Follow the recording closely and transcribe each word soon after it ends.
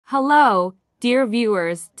Hello, dear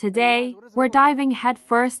viewers. Today, we're diving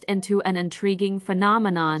headfirst into an intriguing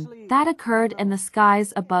phenomenon that occurred in the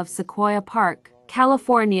skies above Sequoia Park,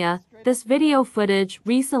 California. This video footage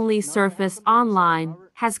recently surfaced online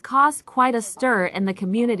has caused quite a stir in the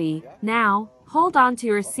community. Now, hold on to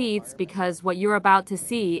your seats because what you're about to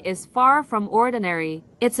see is far from ordinary.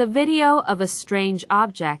 It's a video of a strange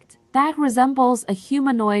object that resembles a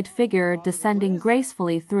humanoid figure descending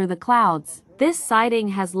gracefully through the clouds. This sighting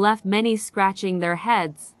has left many scratching their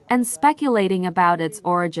heads and speculating about its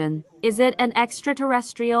origin. Is it an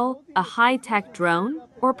extraterrestrial, a high-tech drone,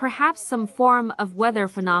 or perhaps some form of weather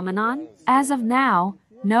phenomenon? As of now,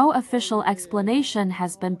 no official explanation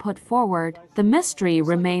has been put forward. The mystery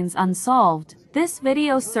remains unsolved. This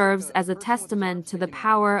video serves as a testament to the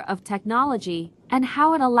power of technology and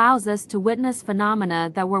how it allows us to witness phenomena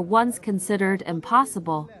that were once considered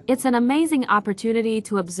impossible. It's an amazing opportunity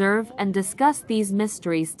to observe and discuss these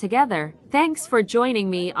mysteries together. Thanks for joining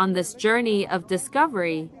me on this journey of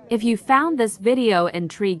discovery. If you found this video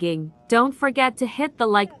intriguing, don't forget to hit the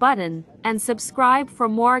like button and subscribe for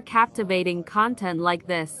more captivating content like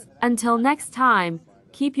this. Until next time,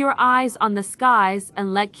 keep your eyes on the skies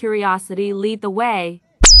and let curiosity lead the way.